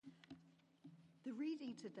The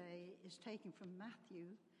reading today is taken from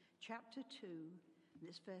Matthew chapter 2, and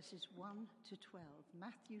it's verses 1 to 12.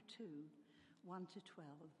 Matthew 2, 1 to 12,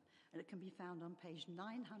 and it can be found on page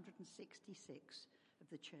 966 of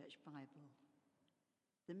the Church Bible.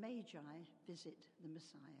 The Magi visit the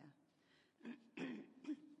Messiah.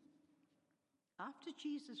 After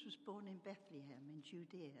Jesus was born in Bethlehem in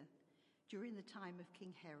Judea, during the time of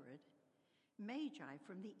King Herod, Magi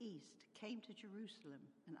from the east came to Jerusalem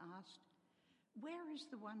and asked, "Where is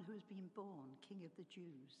the one who has been born, King of the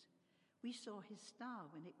Jews? We saw his star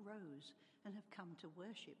when it rose and have come to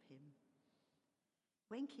worship him."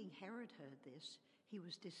 When King Herod heard this, he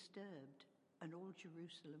was disturbed, and all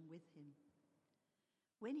Jerusalem with him.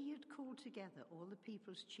 When he had called together all the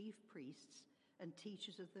people's chief priests and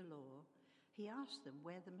teachers of the law, he asked them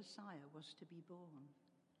where the Messiah was to be born.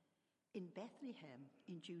 "In Bethlehem,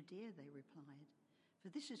 in Judea," they replied, "for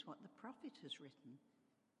this is what the prophet has written.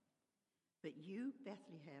 But you,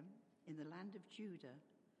 Bethlehem, in the land of Judah,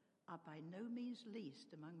 are by no means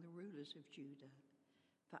least among the rulers of Judah,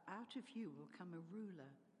 for out of you will come a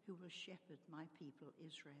ruler who will shepherd my people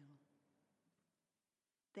Israel."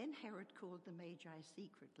 Then Herod called the Magi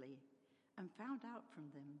secretly and found out from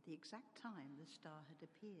them the exact time the star had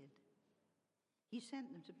appeared. He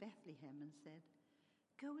sent them to Bethlehem and said,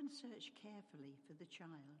 "Go and search carefully for the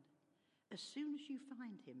child. As soon as you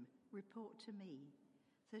find him, report to me,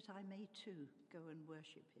 so that I may too go and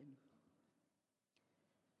worship him."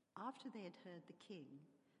 After they had heard the king,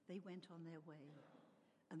 they went on their way,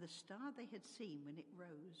 and the star they had seen when it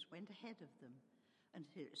rose went ahead of them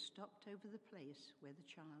until it stopped over the place where the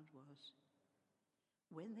child was.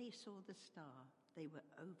 When they saw the star, they were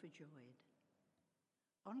overjoyed.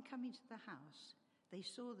 On coming to the house, they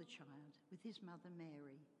saw the child with his mother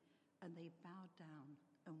Mary, and they bowed down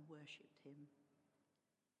and worshipped him.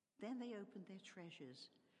 Then they opened their treasures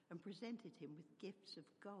and presented him with gifts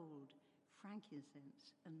of gold,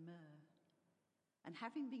 frankincense, and myrrh. And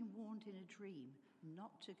having been warned in a dream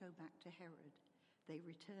not to go back to Herod, they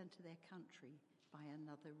returned to their country by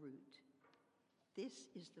another route. This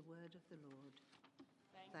is the word of the Lord.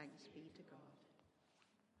 Thanks be to God.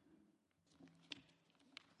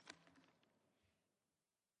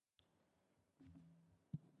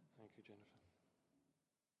 Thank you, Jennifer.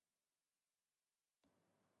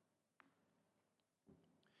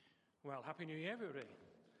 Well, Happy New Year, everybody.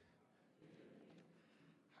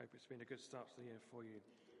 Hope it's been a good start to the year for you.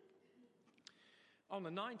 On the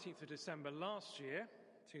 19th of December last year,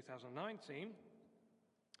 2019,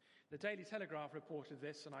 the Daily Telegraph reported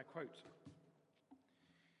this, and I quote,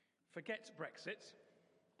 "Forget Brexit.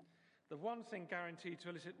 The one thing guaranteed to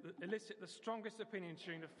elicit the strongest opinions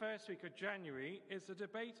during the first week of January is the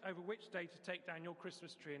debate over which day to take down your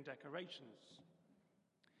Christmas tree and decorations.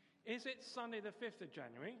 Is it Sunday the 5th of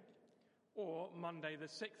January or Monday the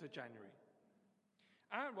 6th of January?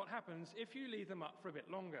 And what happens if you leave them up for a bit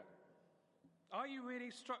longer? Are you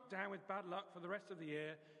really struck down with bad luck for the rest of the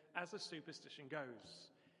year, as the superstition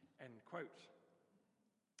goes?" End quote.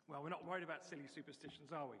 Well, we're not worried about silly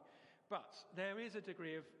superstitions, are we? But there is a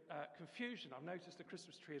degree of confusion. I've noticed the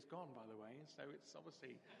Christmas tree is gone, by the way, so it's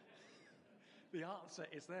obviously the answer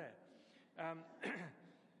is there.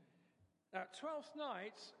 Twelfth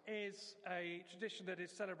Night is a tradition that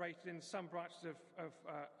is celebrated in some branches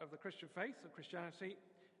of the Christian faith, of Christianity,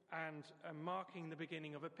 and marking the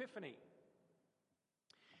beginning of Epiphany.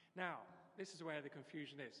 Now, this is where the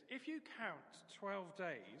confusion is. If you count 12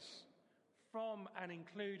 days from and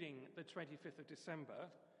including the 25th of December,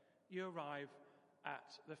 you arrive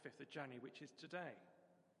at the 5th of January, which is today.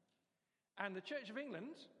 And the Church of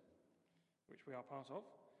England, which we are part of,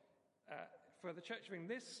 for the Church of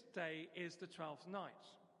England, this day is the 12th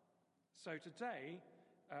night. So today,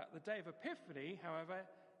 the day of Epiphany, however,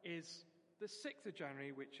 is the 6th of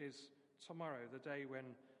January, which is tomorrow, the day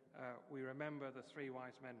when we remember the three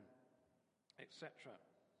wise men, etc.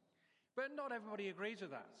 But not everybody agrees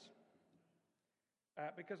with that.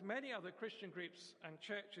 Because many other Christian groups and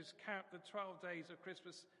churches count the 12 days of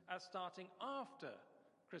Christmas as starting after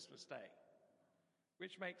Christmas Day,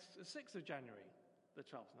 which makes the 6th of January the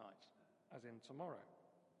 12th night, as in tomorrow.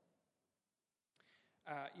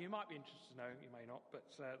 You might be interested to know, you may not, but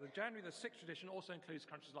the January the 6th tradition also includes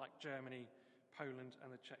countries like Germany, Poland,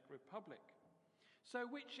 and the Czech Republic. So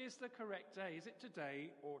which is the correct day? Is it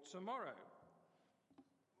today or tomorrow?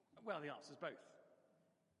 Well, the answer is both.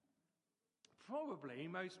 Probably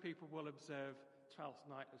most people will observe 12th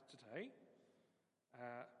night as today,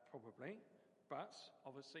 probably, but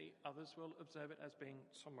obviously others will observe it as being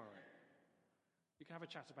tomorrow. You can have a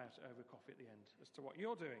chat about it over coffee at the end as to what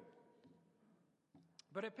you're doing.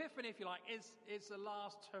 But Epiphany, if you like, is the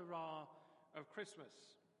last hurrah of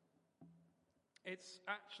Christmas. It's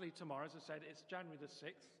actually tomorrow, as I said, it's January the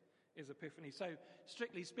 6th, is Epiphany. So,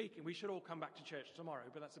 strictly speaking, we should all come back to church tomorrow,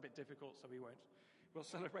 but that's a bit difficult, so we won't. We'll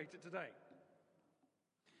celebrate it today.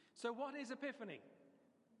 So what is Epiphany?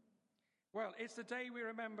 Well, it's the day we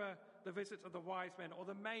remember the visit of the wise men, or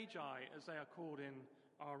the Magi, as they are called in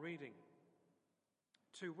our reading,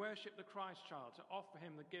 to worship the Christ child, to offer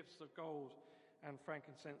him the gifts of gold and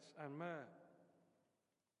frankincense and myrrh.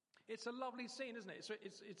 It's a lovely scene, isn't it?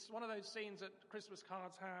 It's one of those scenes that Christmas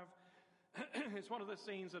cards have. It's one of the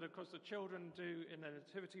scenes that, of course, the children do in their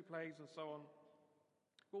nativity plays and so on.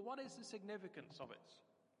 Well, what is the significance of it?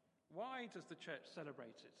 Why does the church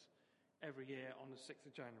celebrate it every year on the 6th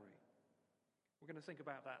of January? We're going to think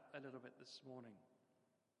about that a little bit this morning.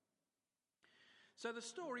 So the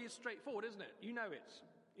story is straightforward, isn't it? You know it.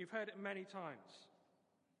 You've heard it many times.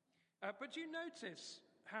 But do you notice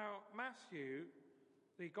how Matthew,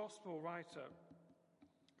 the gospel writer,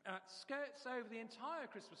 skirts over the entire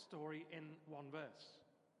Christmas story in one verse?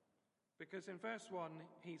 Because in verse 1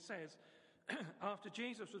 he says, after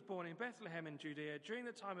Jesus was born in Bethlehem in Judea, during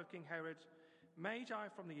the time of King Herod, Magi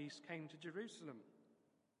from the east came to Jerusalem.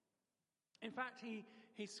 In fact, he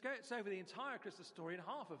skirts over the entire Christmas story in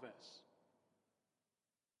half a verse.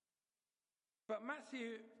 But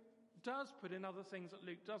Matthew does put in other things that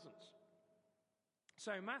Luke doesn't.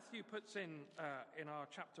 So Matthew puts in our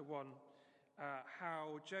chapter 1,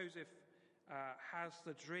 how Joseph has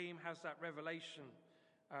the dream, has that revelation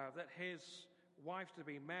that his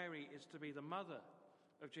wife-to-be, Mary, is to be the mother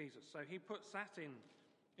of Jesus. So he puts that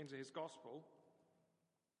into his gospel.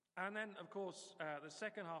 And then, of course, the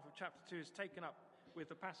second half of chapter 2 is taken up with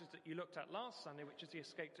the passage that you looked at last Sunday, which is the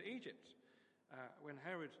escape to Egypt, when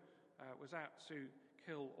Herod was out to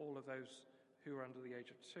kill all of those who were under the age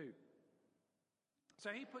of 2. So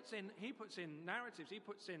he puts in narratives, he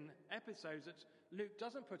puts in episodes that Luke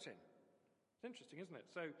doesn't put in. It's interesting, isn't it?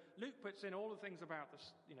 So Luke puts in all the things about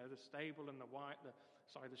the stable and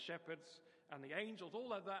the shepherds and the angels,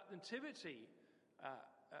 all of that nativity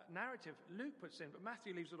narrative Luke puts in, but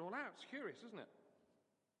Matthew leaves it all out. It's curious, isn't it?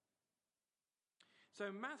 So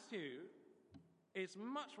Matthew is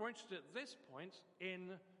much more interested at this point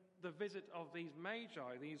in the visit of these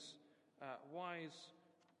Magi, these wise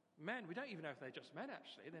men. We don't even know if they're just men,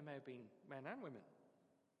 actually. They may have been men and women.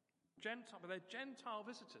 But they're Gentile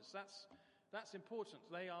visitors. That's important.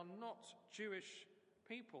 They are not Jewish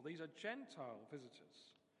people. These are Gentile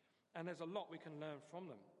visitors. And there's a lot we can learn from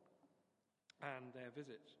them and their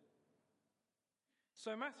visit.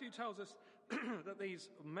 So Matthew tells us that these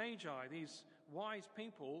Magi, these wise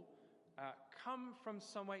people, come from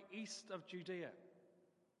somewhere east of Judea.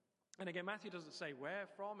 And again, Matthew doesn't say where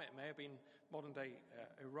from. It may have been modern-day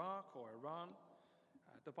Iraq or Iran.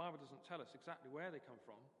 The Bible doesn't tell us exactly where they come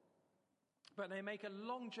from. But they make a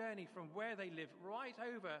long journey from where they live right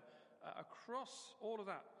over, across all of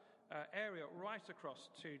that area, right across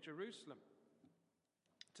to Jerusalem,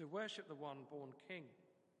 to worship the one born king.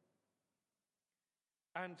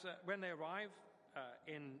 And when they arrive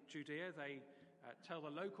in Judea, they tell the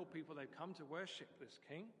local people they've come to worship this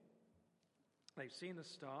king. They've seen the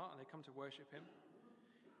star and they come to worship him.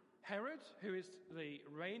 Herod, who is the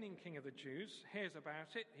reigning king of the Jews, hears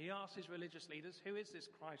about it. He asks his religious leaders, who is this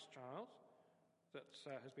Christ child that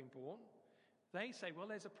has been born? They say, well,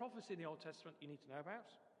 there's a prophecy in the Old Testament you need to know about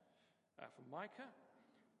from Micah.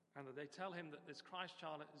 And that they tell him that this Christ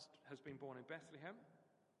child has been born in Bethlehem.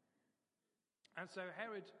 And so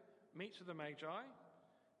Herod meets with the Magi,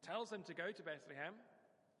 tells them to go to Bethlehem,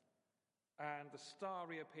 and the star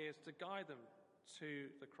reappears to guide them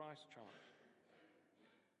to the Christ child.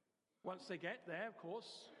 Once they get there, of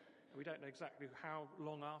course, we don't know exactly how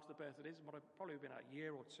long after the birth it is, it might have probably been a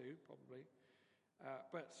year or two, probably.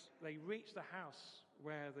 But they reach the house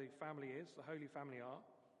where the family is, the Holy Family are,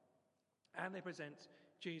 and they present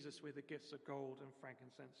Jesus with the gifts of gold and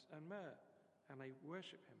frankincense and myrrh, and they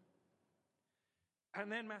worship him.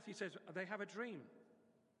 And then Matthew says they have a dream,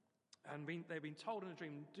 and they've been told in a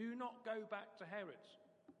dream, do not go back to Herod.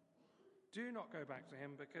 Do not go back to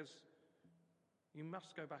him, because you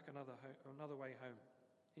must go back another way home.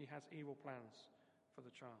 He has evil plans for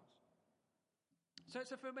the child. So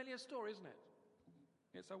it's a familiar story, isn't it?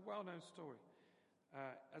 It's a well-known story.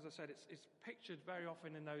 As I said, it's pictured very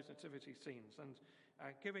often in those nativity scenes, and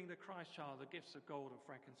giving the Christ child the gifts of gold and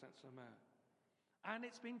frankincense and myrrh. And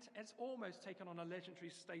it's almost taken on a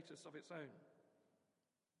legendary status of its own.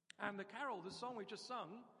 And the carol, the song we've just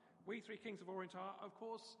sung, We Three Kings of Orient Are, of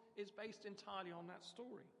course, is based entirely on that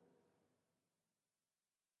story.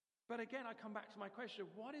 But again, I come back to my question,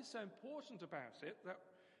 what is so important about it that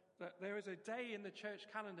that there is a day in the church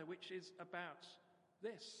calendar which is about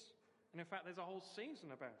this. And in fact, there's a whole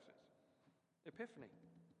season about it. Epiphany.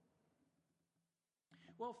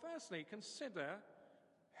 Well, firstly, consider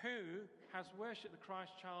who has worshipped the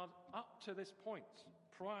Christ child up to this point,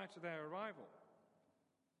 prior to their arrival.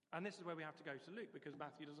 And this is where we have to go to Luke, because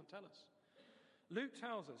Matthew doesn't tell us. Luke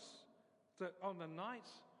tells us that on the night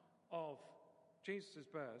of Jesus'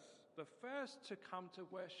 birth, the first to come to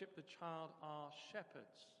worship the child are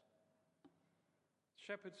shepherds.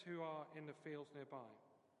 Shepherds who are in the fields nearby.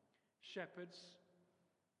 Shepherds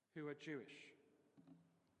who are Jewish.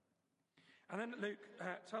 And then Luke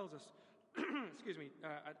tells us,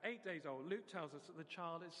 at 8 days old, Luke tells us that the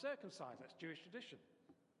child is circumcised. That's Jewish tradition.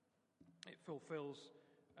 It fulfills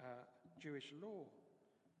Jewish law.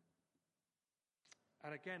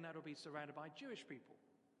 And again, that will be surrounded by Jewish people.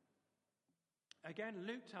 Again,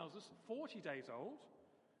 Luke tells us 40 days old,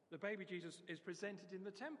 the baby Jesus is presented in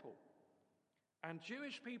the temple. And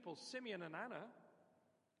Jewish people, Simeon and Anna,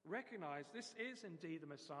 recognize this is indeed the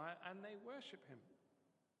Messiah, and they worship him.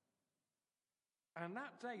 And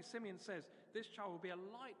that day, Simeon says, this child will be a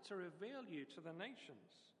light to reveal you to the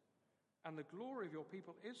nations and the glory of your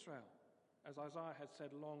people Israel, as Isaiah had said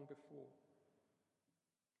long before.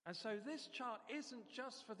 And so this child isn't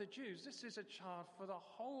just for the Jews. This is a child for the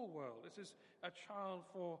whole world. This is a child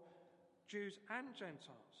for Jews and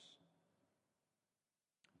Gentiles.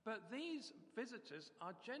 But these visitors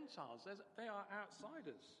are Gentiles. They are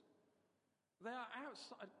outsiders. They are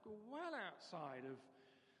outside, well outside of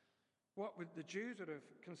what the Jews would have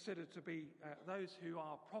considered to be those who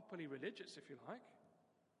are properly religious, if you like.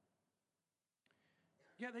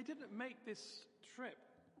 Yet they didn't make this trip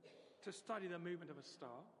to study the movement of a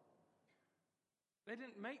star. They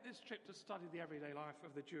didn't make this trip to study the everyday life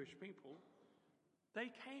of the Jewish people.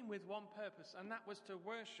 They came with one purpose, and that was to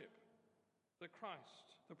worship the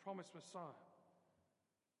Christ, the promised Messiah.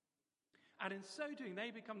 And in so doing,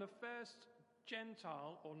 they become the first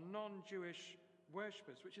Gentile or non-Jewish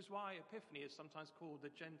worshippers, which is why Epiphany is sometimes called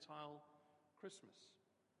the Gentile Christmas,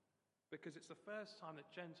 because it's the first time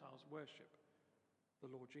that Gentiles worship the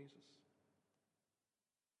Lord Jesus.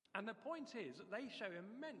 And the point is that they show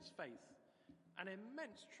immense faith and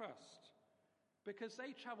immense trust, because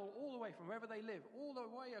they travel all the way from wherever they live, all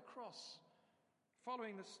the way across,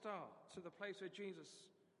 following the star to the place where Jesus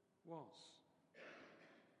was.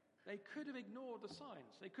 They could have ignored the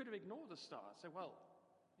signs. They could have ignored the star and said, well,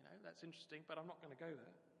 that's interesting, but I'm not going to go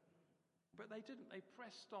there. But they didn't. They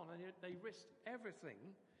pressed on, and they risked everything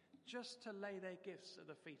just to lay their gifts at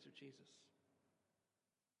the feet of Jesus.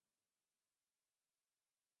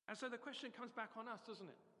 And so the question comes back on us, doesn't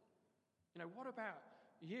it? What about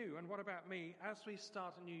you and what about me as we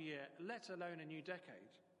start a new year, let alone a new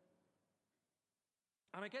decade?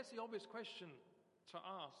 And I guess the obvious question to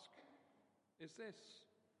ask is this: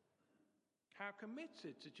 how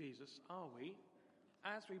committed to Jesus are we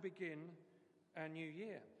as we begin a new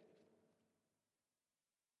year?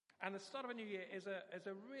 And the start of a new year is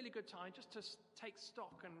a really good time just to take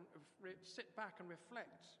stock and sit back and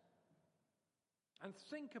reflect and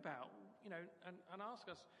think about, and ask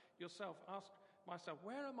myself,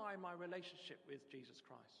 where am I in my relationship with Jesus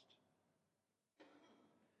Christ?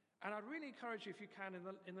 And I'd really encourage you, if you can,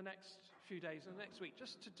 in the next few days, in the next week,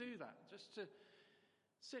 just to do that, just to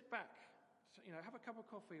sit back, have a cup of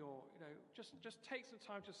coffee, or just take some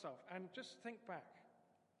time to yourself and just think back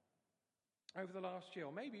over the last year,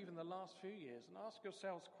 or maybe even the last few years, and ask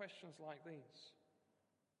yourselves questions like these.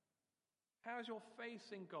 How has your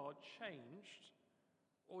faith in God changed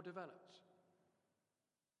or developed?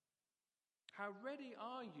 How ready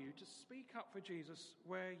are you to speak up for Jesus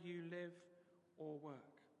where you live or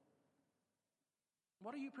work?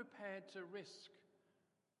 What are you prepared to risk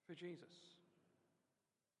for Jesus?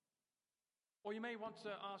 Or you may want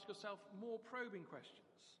to ask yourself more probing questions.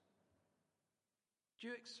 Do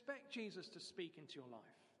you expect Jesus to speak into your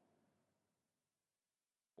life?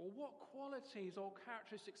 Or what qualities or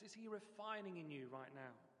characteristics is he refining in you right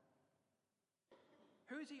now?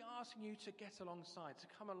 Who is he asking you to get alongside, to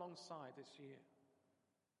come alongside this year?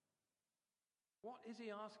 What is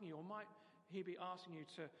he asking you, or might he be asking you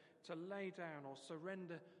to lay down or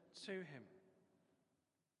surrender to him?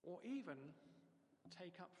 Or even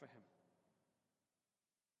take up for him?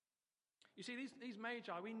 You see, these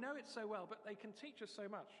magi, we know it so well, but they can teach us so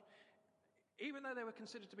much. Even though they were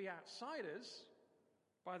considered to be outsiders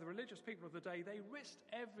by the religious people of the day, they risked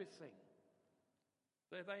everything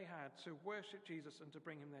that they had to worship Jesus and to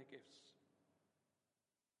bring him their gifts.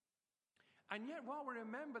 And yet, while we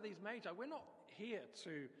remember these magi, we're not here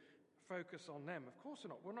to focus on them. Of course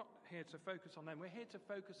we're not. We're not here to focus on them. We're here to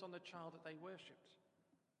focus on the child that they worshipped.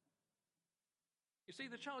 You see,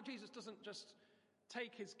 the child Jesus doesn't just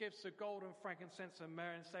take his gifts of gold and frankincense and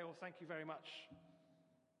myrrh and say, "Oh, thank you very much,"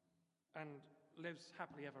 and lives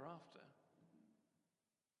happily ever after.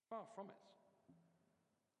 Far from it.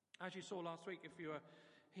 As you saw last week, if you were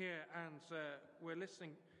here and were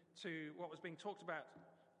listening to what was being talked about,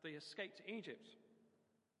 the escape to Egypt,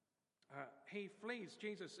 he flees.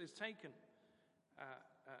 Jesus is taken,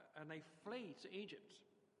 and they flee to Egypt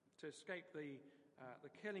to escape the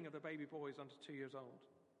killing of the baby boys under 2 years old.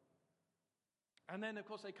 And then, of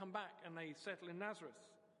course, they come back and they settle in Nazareth,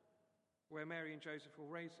 where Mary and Joseph will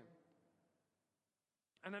raise him.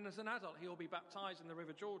 And then as an adult, he will be baptized in the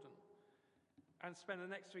River Jordan and spend the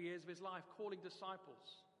next 3 years of his life calling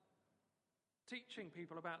disciples, teaching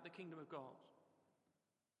people about the kingdom of God,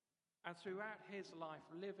 and throughout his life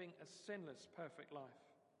living a sinless, perfect life.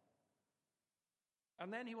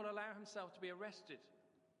 And then he will allow himself to be arrested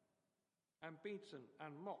and beaten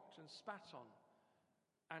and mocked and spat on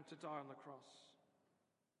and to die on the cross.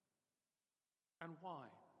 And why?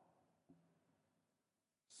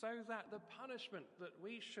 So that the punishment that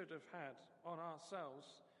we should have had on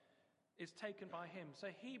ourselves is taken by him. So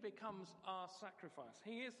he becomes our sacrifice.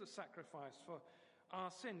 He is the sacrifice for our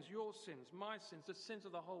sins, your sins, my sins, the sins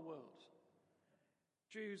of the whole world,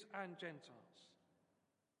 Jews and Gentiles.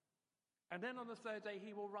 And then on the third day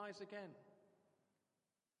he will rise again.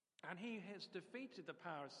 And he has defeated the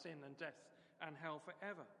power of sin and death and hell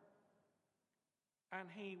forever. And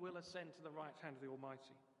he will ascend to the right hand of the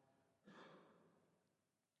Almighty.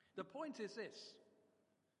 The point is this.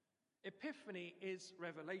 Epiphany is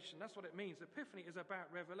revelation. That's what it means. Epiphany is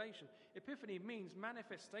about revelation. Epiphany means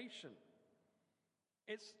manifestation.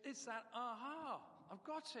 It's that aha, I've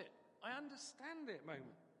got it, I understand it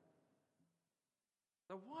moment.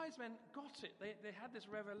 The wise men got it. They had this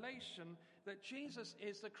revelation that Jesus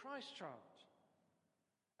is the Christ child.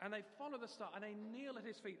 And they follow the star and they kneel at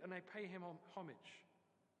his feet and they pay him homage.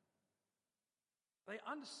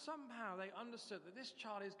 Somehow they understood that this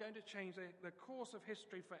child is going to change the course of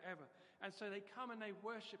history forever. And so they come and they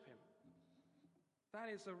worship him. That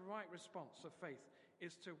is the right response of faith,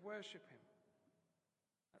 is to worship him.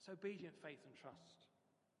 That's obedient faith and trust.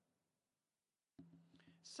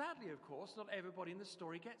 Sadly, of course, not everybody in the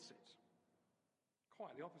story gets it.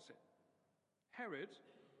 Quite the opposite. Herod,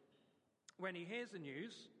 when he hears the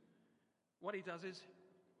news, what he does is,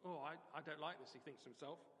 I don't like this, he thinks to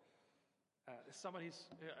himself. Somebody's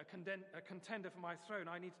a contender for my throne.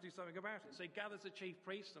 I need to do something about it. So he gathers the chief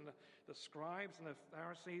priests and the scribes and the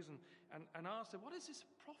Pharisees and asks them, what is this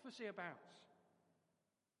prophecy about?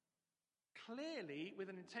 Clearly with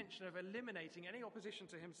an intention of eliminating any opposition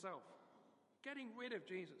to himself, getting rid of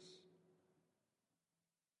Jesus.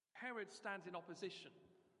 Herod stands in opposition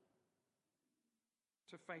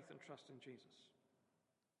to faith and trust in Jesus.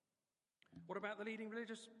 What about the leading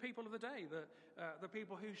religious people of the day, the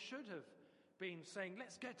people who should have been saying,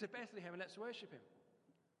 let's get to Bethlehem and let's worship him?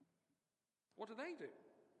 What do?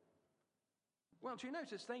 Well, do you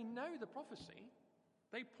notice they know the prophecy?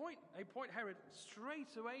 They point Herod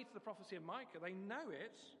straight away to the prophecy of Micah. They know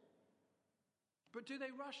it. But do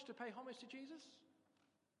they rush to pay homage to Jesus?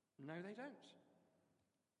 No, they don't.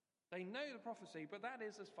 They know the prophecy, but that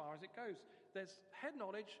is as far as it goes. There's head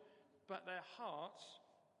knowledge, but their heart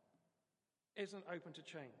isn't open to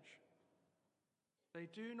change. They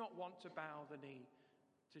do not want to bow the knee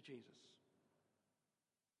to Jesus.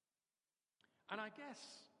 And I guess,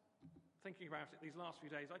 thinking about it these last few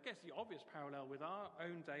days, I guess the obvious parallel with our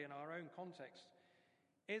own day and our own context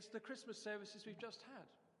is the Christmas services we've just had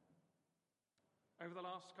over the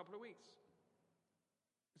last couple of weeks.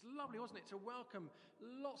 It's lovely, wasn't it, to welcome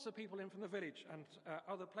lots of people in from the village and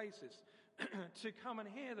other places to come and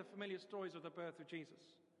hear the familiar stories of the birth of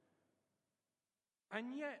Jesus.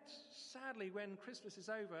 And yet, sadly, when Christmas is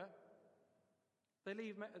over, they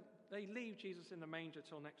leave Jesus in the manger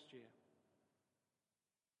till next year.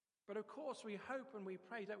 But of course, we hope and we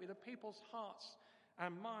pray, don't we, that people's hearts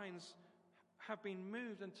and minds have been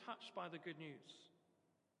moved and touched by the good news.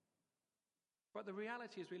 But the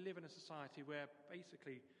reality is we live in a society where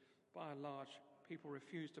basically, by and large, people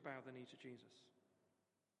refuse to bow the knee to Jesus.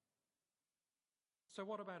 So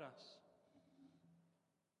what about us?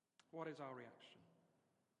 What is our reaction?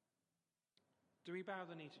 Do we bow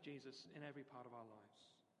the knee to Jesus in every part of our lives?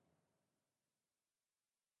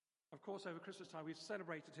 Of course, over Christmas time, we've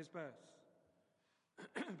celebrated his birth.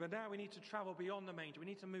 But now we need to travel beyond the manger. We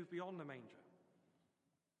need to move beyond the manger.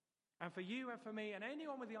 And for you and for me and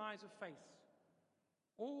anyone with the eyes of faith,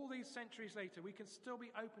 all these centuries later, we can still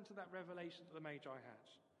be open to that revelation that the Magi had.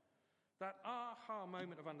 That aha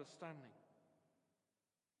moment of understanding.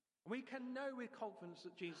 We can know with confidence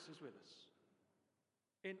that Jesus is with us.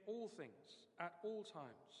 in all things, at all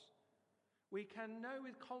times. We can know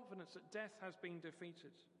with confidence that death has been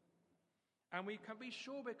defeated. And we can be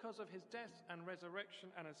sure because of his death and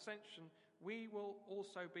resurrection and ascension, we will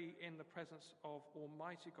also be in the presence of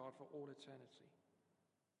Almighty God for all eternity.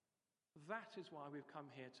 That is why we've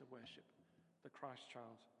come here to worship the Christ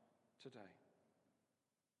child today.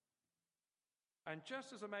 And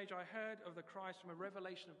just as the Magi heard of the Christ from a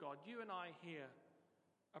revelation of God, you and I hear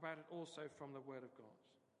about it also from the Word of God.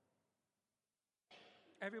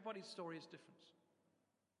 Everybody's story is different.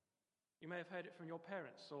 You may have heard it from your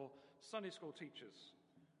parents or Sunday school teachers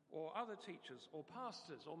or other teachers or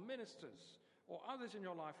pastors or ministers or others in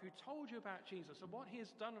your life who told you about Jesus and what he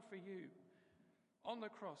has done for you on the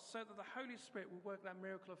cross, so that the Holy Spirit will work that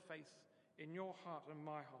miracle of faith in your heart and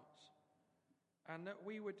my heart, and that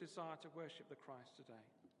we would desire to worship the Christ today.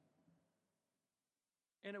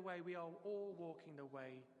 In a way, we are all walking the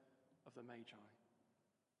way of the Magi.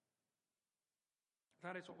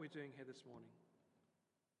 That is what we're doing here this morning.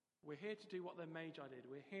 We're here to do what the Magi did.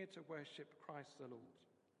 We're here to worship Christ the Lord.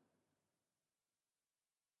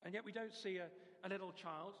 And yet we don't see a little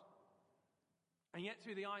child. And yet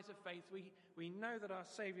through the eyes of faith, we know that our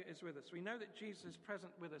Saviour is with us. We know that Jesus is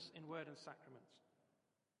present with us in word and sacrament.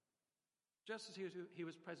 Just as he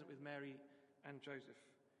was present with Mary and Joseph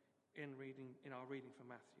in our reading from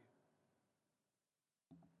Matthew.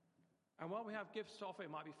 And while we have gifts to offer,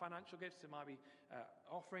 it might be financial gifts, it might be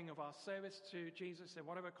offering of our service to Jesus in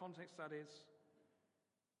whatever context that is,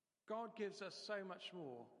 God gives us so much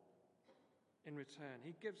more in return.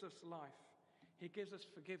 He gives us life. He gives us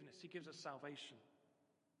forgiveness. He gives us salvation,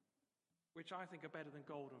 which I think are better than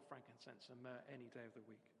gold and frankincense and myrrh any day of the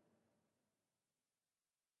week.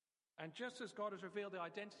 And just as God has revealed the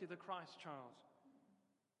identity of the Christ child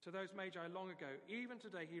to those Magi long ago, even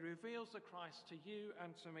today he reveals the Christ to you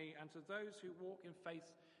and to me and to those who walk in faith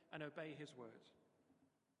and obey his word.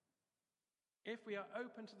 If we are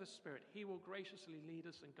open to the Spirit, he will graciously lead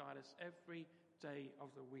us and guide us every day of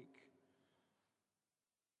the week.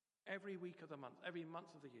 Every week of the month, every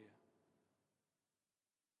month of the year.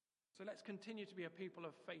 So let's continue to be a people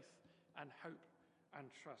of faith and hope and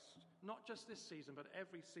trust. Not just this season, but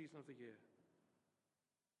every season of the year.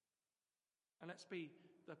 And let's be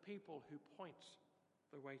the people who point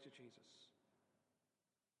the way to Jesus.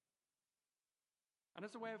 And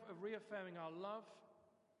as a way of reaffirming our love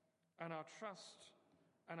and our trust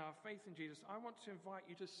and our faith in Jesus, I want to invite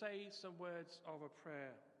you to say some words of a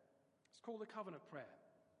prayer. It's called the covenant prayer.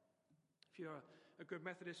 If you're a good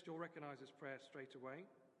Methodist, you'll recognize this prayer straight away.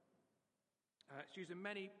 It's used in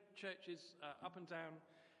many churches up and down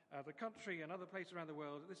the country and other places around the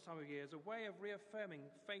world at this time of year as a way of reaffirming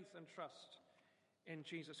faith and trust in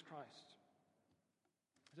Jesus Christ.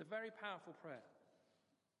 It's a very powerful prayer.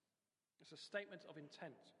 It's a statement of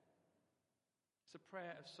intent. It's a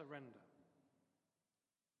prayer of surrender.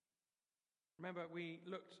 Remember, we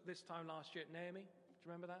looked this time last year at Naomi. Do you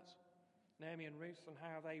remember that? Naomi and Ruth, and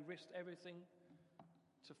how they risked everything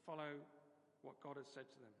to follow what God has said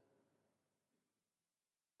to them.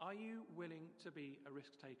 Are you willing to be a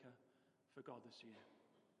risk taker for God this year?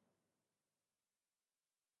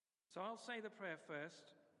 So I'll say the prayer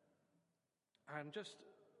first, and just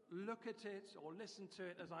look at it or listen to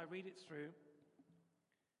it as I read it through,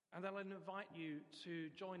 and then I'll invite you to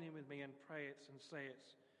join in with me and pray it and say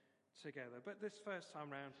it together. But this first time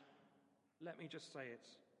round, let me just say it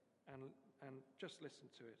and just listen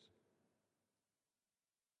to it.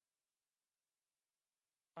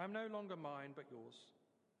 I'm no longer mine, but yours.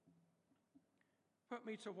 Put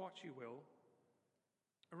me to what you will.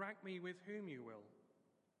 Rank me with whom you will.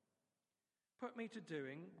 Put me to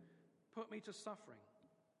doing. Put me to suffering.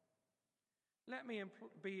 Let me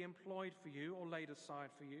be employed for you or laid aside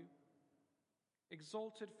for you.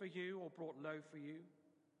 Exalted for you or brought low for you.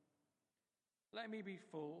 Let me be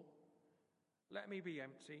full. Let me be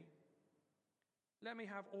empty. Let me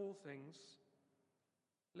have all things.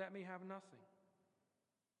 Let me have nothing.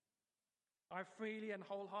 I freely and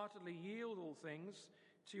wholeheartedly yield all things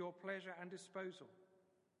to your pleasure and disposal.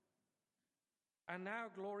 And now,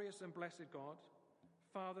 glorious and blessed God,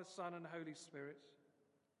 Father, Son, and Holy Spirit,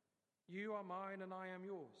 you are mine and I am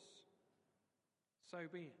yours. So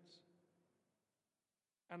be it.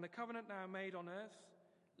 And the covenant now made on earth,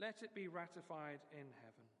 let it be ratified in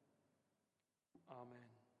heaven. Amen.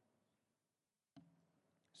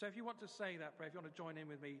 So if you want to say that prayer, if you want to join in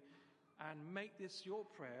with me and make this your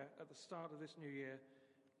prayer at the start of this new year,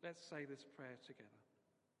 let's say this prayer together.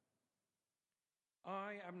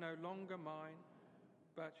 I am no longer mine,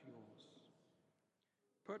 but yours.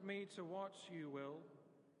 Put me to what you will.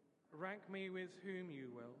 Rank me with whom you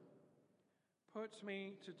will. Put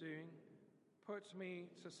me to doing, put me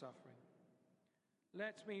to suffering.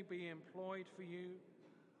 Let me be employed for you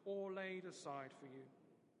or laid aside for you,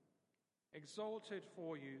 exalted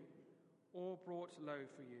for you or brought low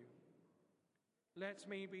for you. Let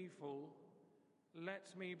me be full,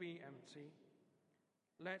 let me be empty.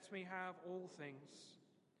 Let me have all things,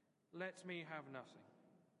 let me have nothing.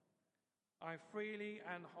 I freely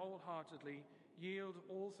and wholeheartedly yield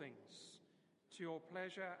all things to your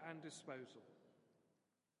pleasure and disposal.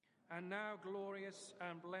 And now, glorious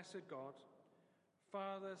and blessed God,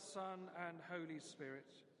 Father, Son, and Holy Spirit,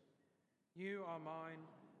 you are mine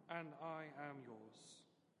and I am yours.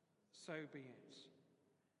 So be it.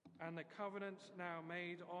 And the covenant now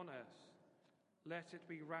made on earth, let it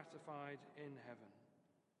be ratified in heaven.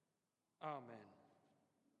 Amen.